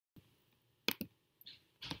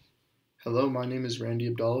Hello, my name is Randy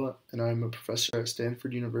Abdallah, and I'm a professor at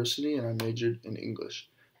Stanford University, and I majored in English.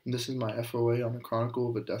 And this is my FOA on the Chronicle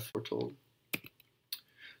of a Death Foretold.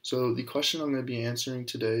 So the question I'm going to be answering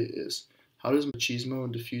today is, how does machismo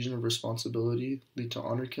and diffusion of responsibility lead to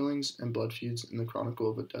honor killings and blood feuds in the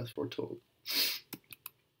Chronicle of a Death Foretold?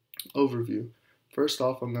 Overview. First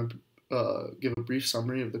off, I'm going to give a brief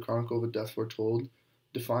summary of the Chronicle of a Death Foretold,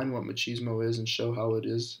 define what machismo is and show how it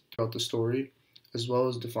is throughout the story, as well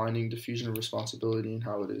as defining diffusion of responsibility and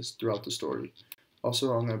how it is throughout the story.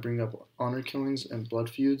 Also, I'm going to bring up honor killings and blood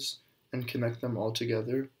feuds and connect them all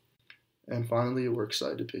together. And finally, a works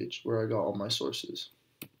cited page where I got all my sources.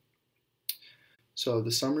 So,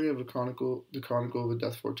 the summary of the Chronicle of a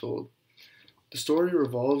Death Foretold. The story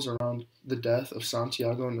revolves around the death of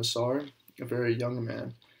Santiago Nassar, a very young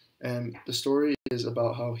man. And the story is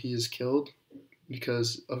about how he is killed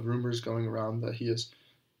because of rumors going around that he has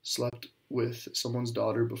slept with someone's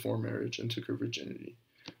daughter before marriage and took her virginity.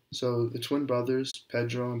 So the twin brothers,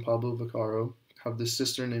 Pedro and Pablo Vaccaro, have this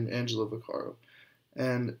sister named Angela Vaccaro.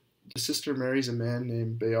 And the sister marries a man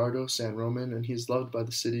named Bayardo San Roman, and he's loved by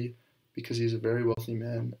the city because he's a very wealthy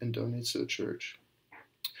man and donates to the church.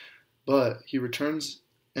 But he returns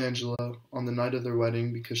Angela on the night of their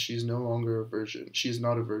wedding because she's no longer a virgin. She is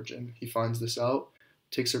not a virgin. He finds this out,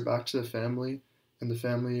 takes her back to the family, and the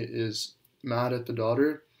family is mad at the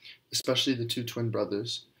daughter, especially the two twin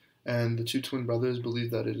brothers. And the two twin brothers believe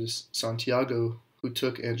that it is Santiago who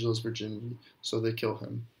took Angela's virginity, so they kill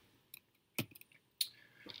him.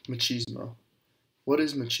 Machismo. What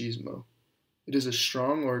is machismo? It is a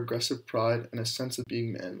strong or aggressive pride and a sense of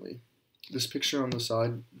being manly. This picture on the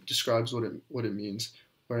side describes what it means,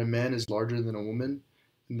 where a man is larger than a woman,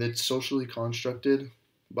 and that's socially constructed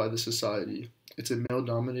by the society. It's a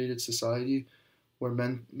male-dominated society where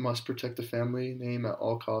men must protect the family name at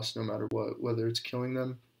all costs, no matter what, whether it's killing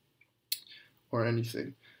them or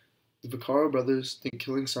anything. The Vaccaro brothers think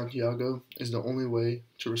killing Santiago is the only way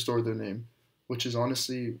to restore their name, which is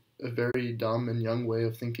honestly a very dumb and young way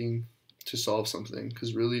of thinking to solve something,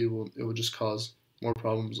 because really it will just cause more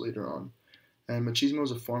problems later on. And machismo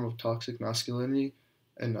is a form of toxic masculinity,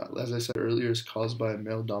 and as I said earlier, is caused by a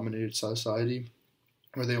male-dominated society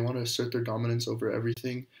where they want to assert their dominance over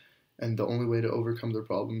everything, and the only way to overcome their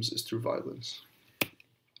problems is through violence.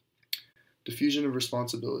 Diffusion of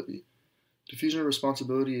responsibility. Diffusion of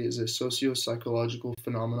responsibility is a socio-psychological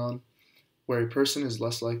phenomenon where a person is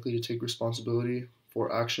less likely to take responsibility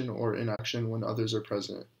for action or inaction when others are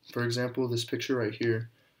present. For example, this picture right here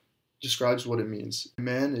describes what it means. A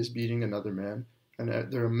man is beating another man, and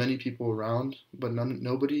there are many people around, but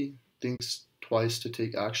nobody thinks twice to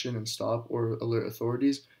take action and stop or alert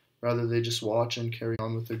authorities. Rather, they just watch and carry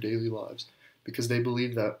on with their daily lives because they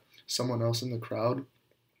believe that someone else in the crowd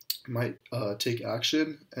might take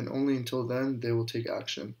action, and only until then they will take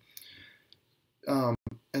action. And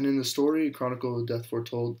in the story, Chronicle of Death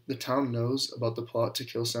Foretold, the town knows about the plot to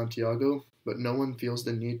kill Santiago, but no one feels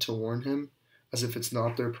the need to warn him, as if it's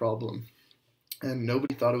not their problem. And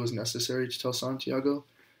nobody thought it was necessary to tell Santiago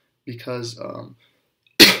because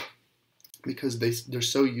they're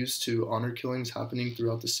so used to honor killings happening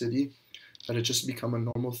throughout the city that it just become a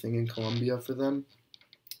normal thing in Colombia for them,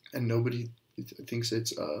 and nobody thinks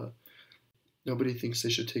they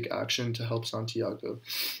should take action to help Santiago.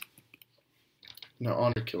 Now,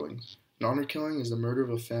 honor killing. An honor killing is the murder of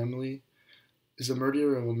a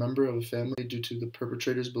member of a family due to the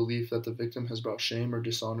perpetrator's belief that the victim has brought shame or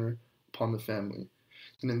dishonor upon the family.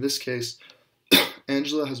 And in this case,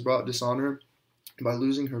 Angela has brought dishonor by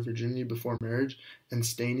losing her virginity before marriage and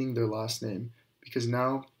staining their last name, because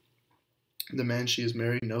now the man she is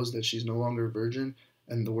married knows that she's no longer a virgin,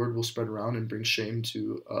 and the word will spread around and bring shame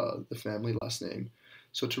to the family last name.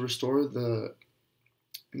 So to restore the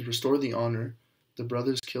honor, the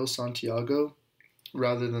brothers kill Santiago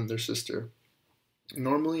rather than their sister.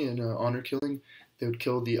 Normally, in an honor killing, they would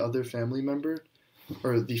kill the other family member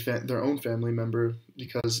or their own family member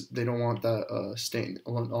because they don't want that stain.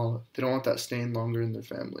 They don't want that stain longer in their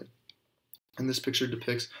family. And this picture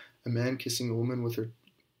depicts a man kissing a woman with her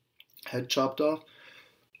head chopped off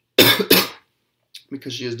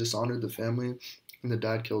because she has dishonored the family and the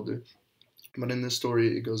dad killed her. But in this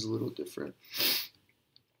story, it goes a little different.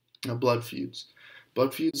 Now, blood feuds.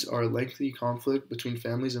 Blood feuds are a lengthy conflict between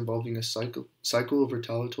families involving a cycle of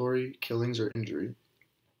retaliatory killings or injury.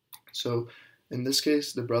 So, in this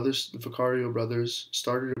case, the Vaccaro brothers,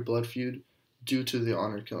 started a blood feud due to the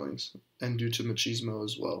honor killings and due to machismo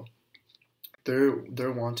as well.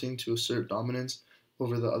 They're wanting to assert dominance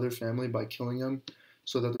over the other family by killing them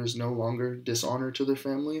so that there's no longer dishonor to their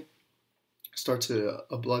family. Starts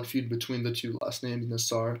a blood feud between the two last names,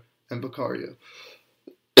 Nassar and Vicario.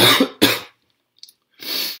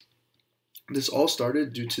 This all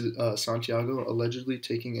started due to Santiago allegedly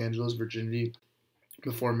taking Angela's virginity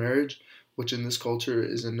before marriage, which in this culture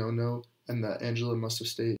is a no-no, and that Angela must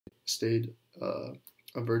have stayed a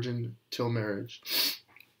virgin till marriage.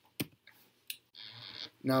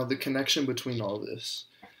 Now, the connection between all this.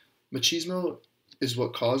 Machismo is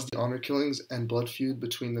what caused the honor killings and blood feud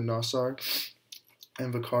between the Nassar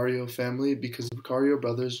and Vicario family because the Vicario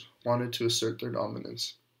brothers wanted to assert their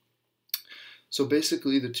dominance. So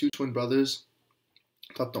basically, the two twin brothers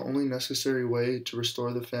thought the only necessary way to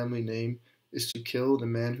restore the family name is to kill the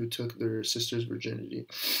man who took their sister's virginity,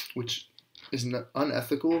 which is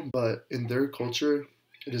unethical, but in their culture,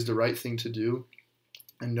 it is the right thing to do,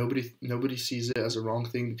 and nobody sees it as a wrong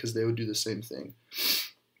thing because they would do the same thing.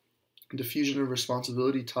 Diffusion of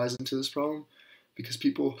responsibility ties into this problem because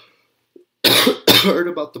people heard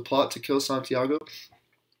about the plot to kill Santiago,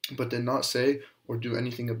 but did not say or do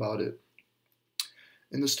anything about it.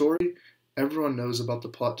 In the story, everyone knows about the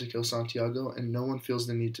plot to kill Santiago, and no one feels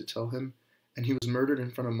the need to tell him, and he was murdered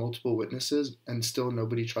in front of multiple witnesses, and still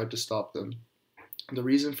nobody tried to stop them. The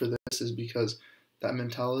reason for this is because that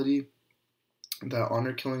mentality that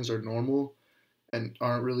honor killings are normal and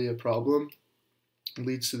aren't really a problem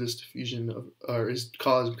leads to this diffusion of, or is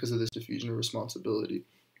caused because of this diffusion of responsibility.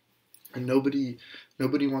 And nobody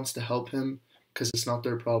wants to help him because it's not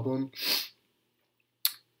their problem,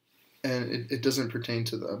 and it doesn't pertain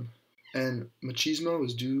to them. And machismo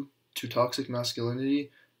is due to toxic masculinity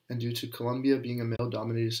and due to Colombia being a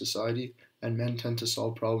male-dominated society, and men tend to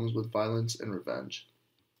solve problems with violence and revenge.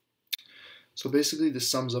 So basically, this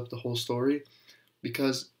sums up the whole story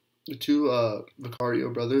because the two Vicario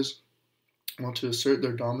brothers want to assert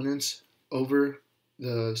their dominance over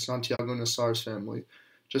the Santiago Nassar's family,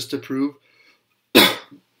 just to prove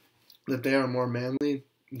that they are more manly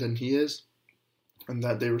than he is, and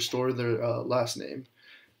that they restore their last name.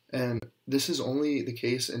 And this is only the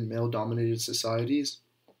case in male-dominated societies,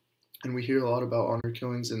 and we hear a lot about honor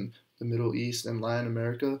killings in the Middle East and Latin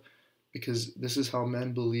America because this is how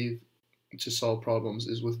men believe to solve problems,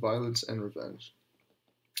 is with violence and revenge.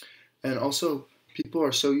 And also, people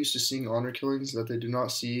are so used to seeing honor killings that they do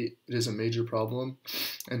not see it as a major problem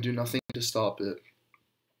and do nothing to stop it.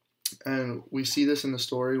 And we see this in the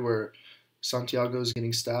story where Santiago is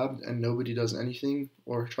getting stabbed and nobody does anything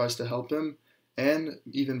or tries to help him. And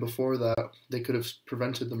even before that, they could have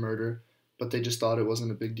prevented the murder, but they just thought it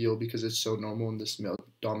wasn't a big deal because it's so normal in this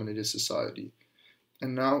male-dominated society.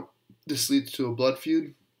 And now this leads to a blood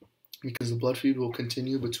feud because the blood feud will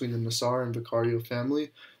continue between the Nassar and Vicario family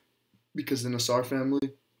because the Nassar family,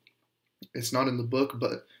 it's not in the book,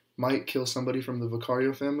 but might kill somebody from the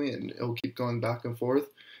Vicario family, and it'll keep going back and forth,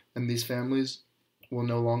 and these families will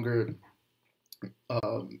no longer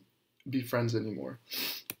be friends anymore.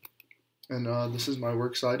 And this is my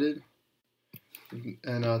works cited,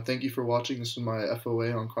 and thank you for watching. This is my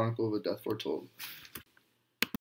FOA on Chronicle of a Death Foretold.